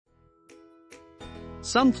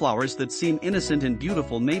Some flowers that seem innocent and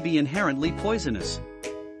beautiful may be inherently poisonous.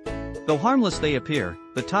 Though harmless they appear,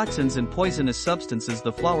 the toxins and poisonous substances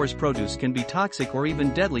the flowers produce can be toxic or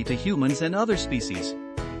even deadly to humans and other species.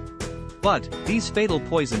 But, these fatal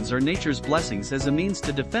poisons are nature's blessings as a means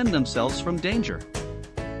to defend themselves from danger.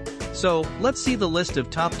 So, let's see the list of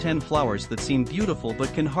top 10 flowers that seem beautiful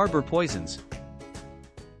but can harbor poisons.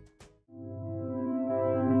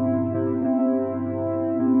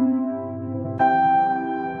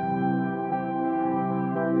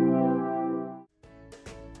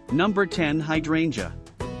 Number 10. Hydrangea.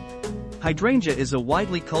 Hydrangea is a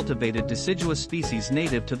widely cultivated deciduous species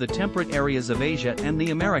native to the temperate areas of Asia and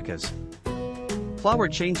the Americas. Flower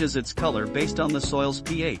changes its color based on the soil's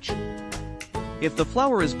pH. If the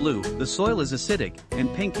flower is blue, the soil is acidic,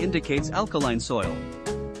 and pink indicates alkaline soil.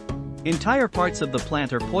 Entire parts of the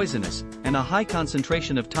plant are poisonous, and a high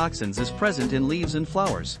concentration of toxins is present in leaves and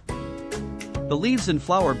flowers. The leaves and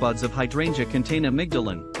flower buds of hydrangea contain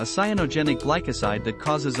amygdalin, a cyanogenic glycoside that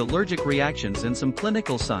causes allergic reactions and some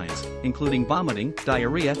clinical signs, including vomiting,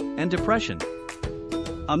 diarrhea, and depression.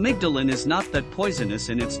 Amygdalin is not that poisonous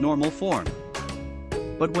in its normal form.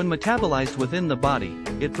 But when metabolized within the body,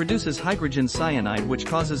 it produces hydrogen cyanide, which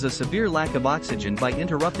causes a severe lack of oxygen by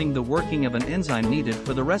interrupting the working of an enzyme needed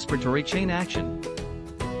for the respiratory chain action.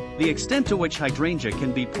 The extent to which hydrangea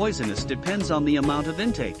can be poisonous depends on the amount of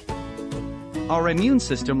intake. Our immune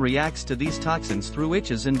system reacts to these toxins through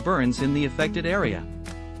itches and burns in the affected area.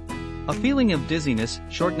 A feeling of dizziness,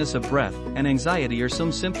 shortness of breath, and anxiety are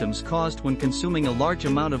some symptoms caused when consuming a large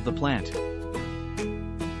amount of the plant.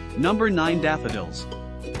 Number 9. Daffodils.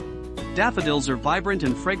 Daffodils are vibrant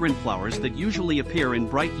and fragrant flowers that usually appear in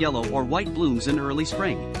bright yellow or white blooms in early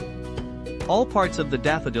spring. All parts of the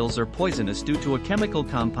daffodils are poisonous due to a chemical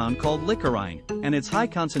compound called licorine, and its high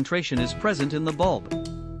concentration is present in the bulb.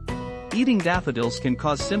 Eating daffodils can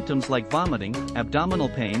cause symptoms like vomiting, abdominal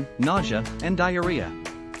pain, nausea, and diarrhea.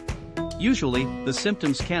 Usually, the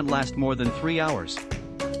symptoms can't last more than 3 hours.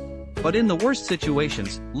 But in the worst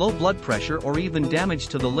situations, low blood pressure or even damage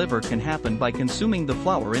to the liver can happen by consuming the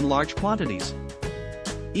flower in large quantities.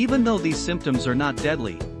 Even though these symptoms are not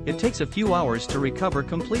deadly, it takes a few hours to recover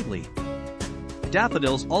completely.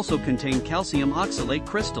 Daffodils also contain calcium oxalate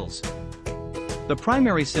crystals. The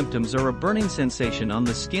primary symptoms are a burning sensation on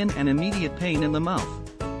the skin and immediate pain in the mouth.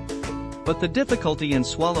 But the difficulty in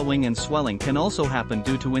swallowing and swelling can also happen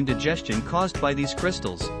due to indigestion caused by these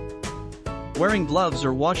crystals. Wearing gloves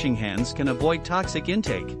or washing hands can avoid toxic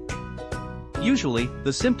intake. Usually,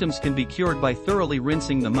 the symptoms can be cured by thoroughly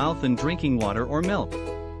rinsing the mouth and drinking water or milk.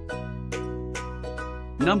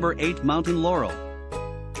 Number 8. Mountain laurel.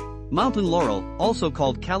 Mountain laurel, also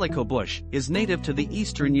called calico bush, is native to the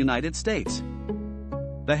eastern United States.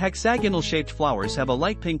 The hexagonal-shaped flowers have a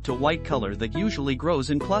light pink to white color that usually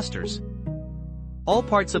grows in clusters. All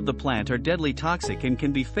parts of the plant are deadly toxic and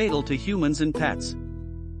can be fatal to humans and pets.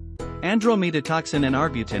 Andromedatoxin and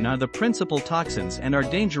arbutin are the principal toxins and are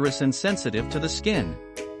dangerous and sensitive to the skin.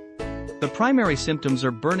 The primary symptoms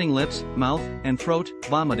are burning lips, mouth, and throat,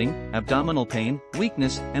 vomiting, abdominal pain,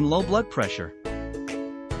 weakness, and low blood pressure.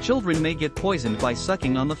 Children may get poisoned by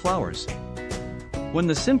sucking on the flowers. When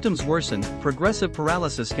the symptoms worsen, progressive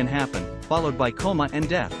paralysis can happen, followed by coma and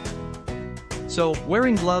death. So,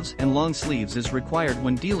 wearing gloves and long sleeves is required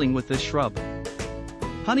when dealing with this shrub.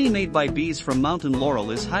 Honey made by bees from mountain laurel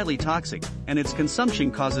is highly toxic, and its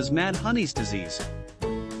consumption causes mad honey's disease.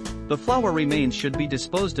 The flower remains should be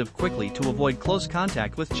disposed of quickly to avoid close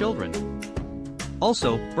contact with children.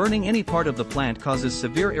 Also, burning any part of the plant causes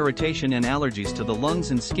severe irritation and allergies to the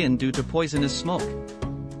lungs and skin due to poisonous smoke.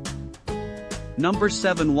 Number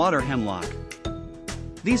 7. Water hemlock.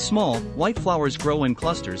 These small, white flowers grow in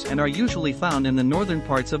clusters and are usually found in the northern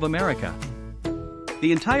parts of America.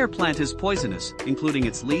 The entire plant is poisonous, including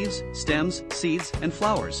its leaves, stems, seeds, and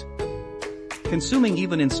flowers. Consuming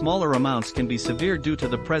even in smaller amounts can be severe due to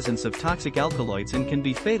the presence of toxic alkaloids and can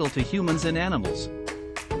be fatal to humans and animals.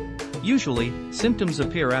 Usually, symptoms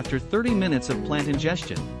appear after 30 minutes of plant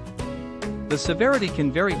ingestion. The severity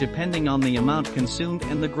can vary depending on the amount consumed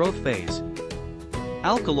and the growth phase.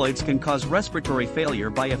 Alkaloids can cause respiratory failure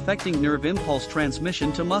by affecting nerve impulse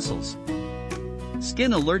transmission to muscles.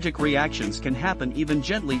 Skin allergic reactions can happen even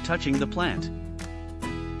gently touching the plant.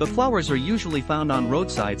 The flowers are usually found on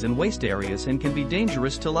roadsides and waste areas and can be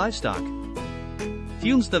dangerous to livestock.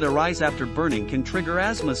 Fumes that arise after burning can trigger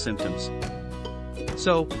asthma symptoms.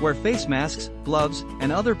 So, wear face masks, gloves,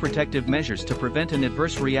 and other protective measures to prevent an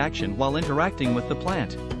adverse reaction while interacting with the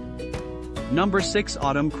plant. Number 6.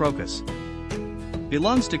 Autumn crocus.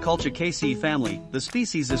 Belongs to Colchiaceae family, the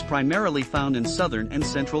species is primarily found in southern and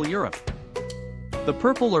central Europe. The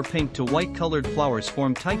purple or pink to white colored flowers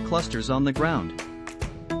form tight clusters on the ground.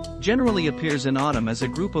 Generally appears in autumn as a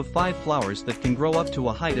group of 5 flowers that can grow up to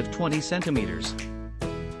a height of 20 centimeters.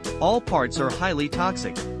 All parts are highly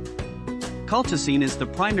toxic. Colchicine is the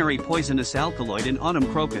primary poisonous alkaloid in autumn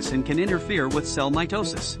crocus and can interfere with cell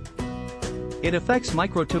mitosis. It affects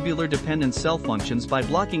microtubular-dependent cell functions by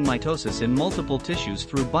blocking mitosis in multiple tissues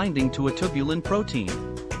through binding to a tubulin protein.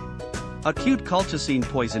 Acute colchicine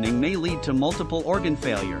poisoning may lead to multiple organ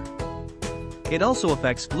failure. It also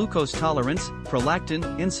affects glucose tolerance, prolactin,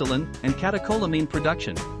 insulin, and catecholamine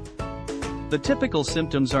production. The typical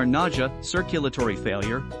symptoms are nausea, circulatory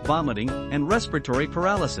failure, vomiting, and respiratory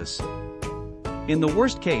paralysis. In the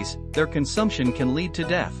worst case, their consumption can lead to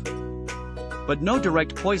death. But no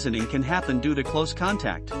direct poisoning can happen due to close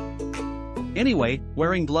contact. Anyway,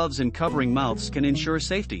 wearing gloves and covering mouths can ensure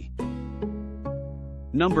safety.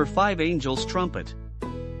 Number 5. Angel's trumpet.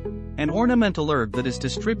 An ornamental herb that is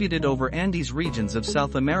distributed over Andes regions of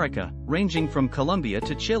South America, ranging from Colombia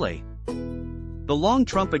to Chile. The long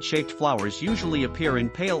trumpet-shaped flowers usually appear in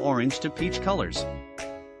pale orange to peach colors.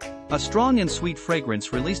 A strong and sweet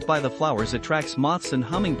fragrance released by the flowers attracts moths and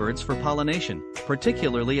hummingbirds for pollination,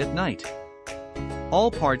 particularly at night.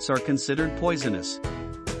 All parts are considered poisonous.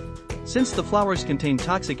 Since the flowers contain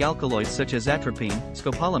toxic alkaloids such as atropine,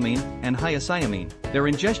 scopolamine, and hyoscyamine, their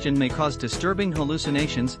ingestion may cause disturbing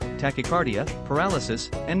hallucinations, tachycardia, paralysis,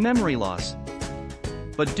 and memory loss.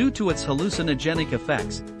 But due to its hallucinogenic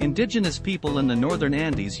effects, indigenous people in the northern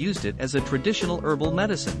Andes used it as a traditional herbal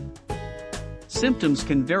medicine. Symptoms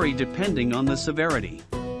can vary depending on the severity.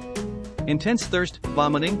 Intense thirst,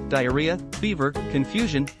 vomiting, diarrhea, fever,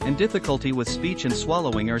 confusion, and difficulty with speech and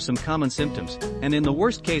swallowing are some common symptoms, and in the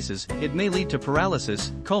worst cases, it may lead to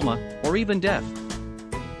paralysis, coma, or even death.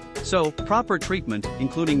 So, proper treatment,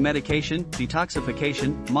 including medication,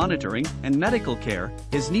 detoxification, monitoring, and medical care,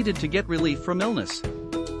 is needed to get relief from illness.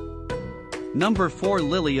 Number 4.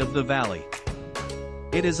 Lily of the Valley.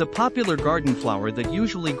 It is a popular garden flower that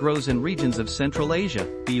usually grows in regions of Central Asia,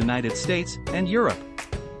 the United States, and Europe.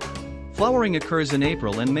 Flowering occurs in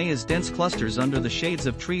April and May as dense clusters under the shades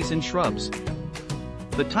of trees and shrubs.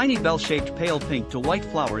 The tiny bell-shaped pale pink to white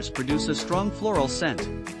flowers produce a strong floral scent.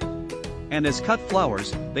 And as cut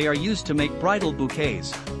flowers, they are used to make bridal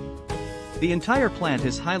bouquets. The entire plant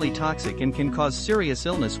is highly toxic and can cause serious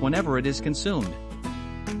illness whenever it is consumed.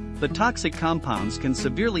 The toxic compounds can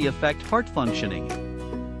severely affect heart functioning.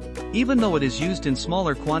 Even though it is used in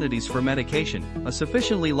smaller quantities for medication, a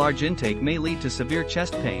sufficiently large intake may lead to severe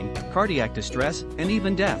chest pain, cardiac distress, and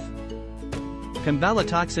even death.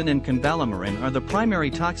 Convalitoxin and convalomarin are the primary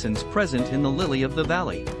toxins present in the lily of the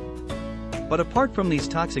valley. But apart from these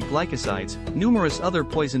toxic glycosides, numerous other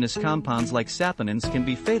poisonous compounds like saponins can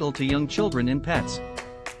be fatal to young children and pets.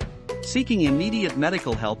 Seeking immediate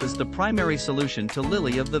medical help is the primary solution to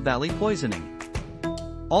lily of the valley poisoning.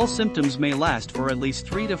 All symptoms may last for at least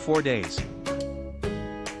 3 to 4 days.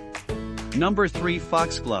 Number 3.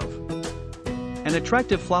 Foxglove. An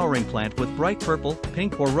attractive flowering plant with bright purple,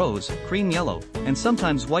 pink or rose, cream yellow, and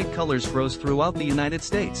sometimes white colors grows throughout the United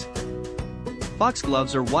States.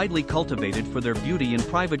 Foxgloves are widely cultivated for their beauty in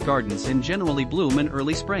private gardens and generally bloom in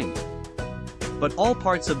early spring. But all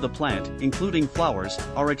parts of the plant, including flowers,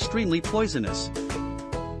 are extremely poisonous.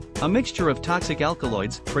 A mixture of toxic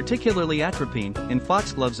alkaloids, particularly atropine, in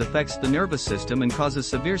foxgloves affects the nervous system and causes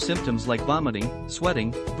severe symptoms like vomiting,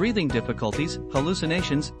 sweating, breathing difficulties,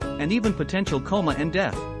 hallucinations, and even potential coma and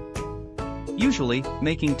death. Usually,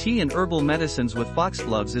 making tea and herbal medicines with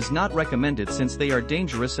foxgloves is not recommended since they are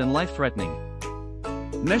dangerous and life-threatening.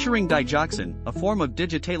 Measuring digoxin, a form of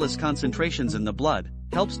digitalis concentrations in the blood,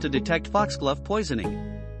 helps to detect foxglove poisoning.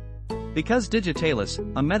 Because digitalis,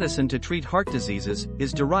 a medicine to treat heart diseases,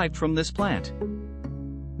 is derived from this plant.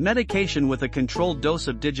 Medication with a controlled dose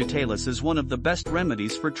of digitalis is one of the best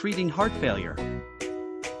remedies for treating heart failure.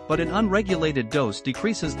 But an unregulated dose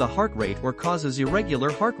decreases the heart rate or causes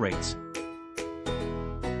irregular heart rates.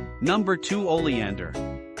 Number 2. Oleander.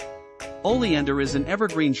 Oleander is an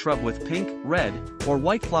evergreen shrub with pink, red, or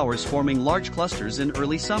white flowers forming large clusters in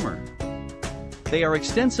early summer. They are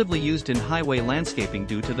extensively used in highway landscaping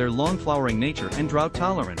due to their long flowering nature and drought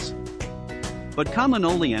tolerance. But common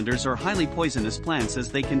oleanders are highly poisonous plants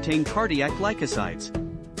as they contain cardiac glycosides.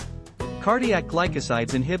 Cardiac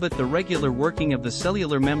glycosides inhibit the regular working of the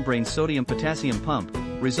cellular membrane sodium-potassium pump,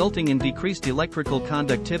 resulting in decreased electrical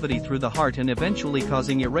conductivity through the heart and eventually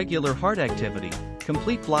causing irregular heart activity,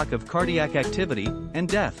 complete block of cardiac activity, and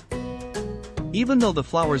death. Even though the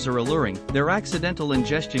flowers are alluring, their accidental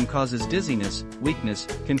ingestion causes dizziness, weakness,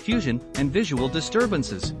 confusion, and visual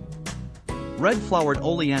disturbances. red-flowered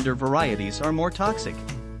oleander varieties are more toxic.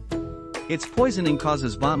 Its poisoning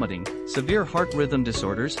causes vomiting, severe heart rhythm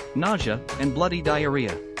disorders, nausea, and bloody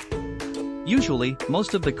diarrhea. Usually,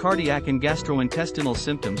 most of the cardiac and gastrointestinal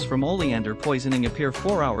symptoms from oleander poisoning appear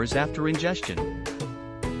 4 hours after ingestion.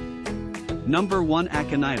 Number 1.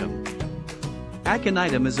 Aconitum.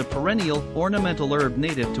 Aconitum is a perennial, ornamental herb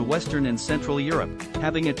native to Western and Central Europe,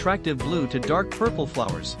 having attractive blue to dark purple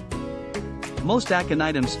flowers. Most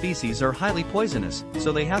Aconitum species are highly poisonous,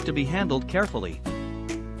 so they have to be handled carefully.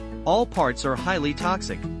 All parts are highly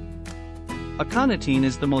toxic. Aconitine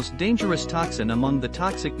is the most dangerous toxin among the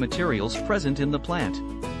toxic materials present in the plant.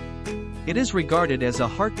 It is regarded as a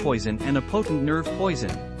heart poison and a potent nerve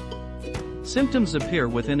poison. Symptoms appear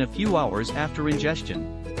within a few hours after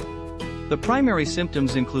ingestion. The primary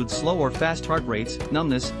symptoms include slow or fast heart rates,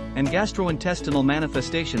 numbness, and gastrointestinal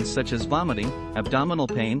manifestations such as vomiting, abdominal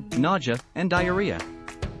pain, nausea, and diarrhea.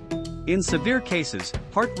 In severe cases,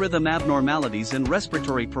 heart rhythm abnormalities and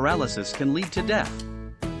respiratory paralysis can lead to death.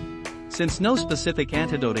 Since no specific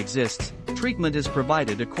antidote exists, treatment is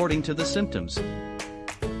provided according to the symptoms.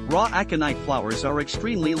 Raw aconite flowers are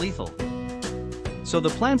extremely lethal. So the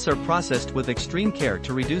plants are processed with extreme care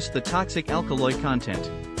to reduce the toxic alkaloid content.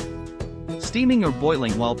 Steaming or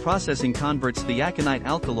boiling while processing converts the aconite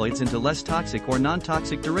alkaloids into less toxic or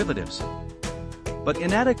non-toxic derivatives. But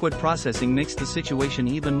inadequate processing makes the situation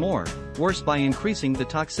even worse by increasing the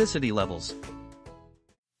toxicity levels.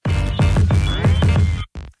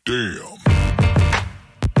 Damn.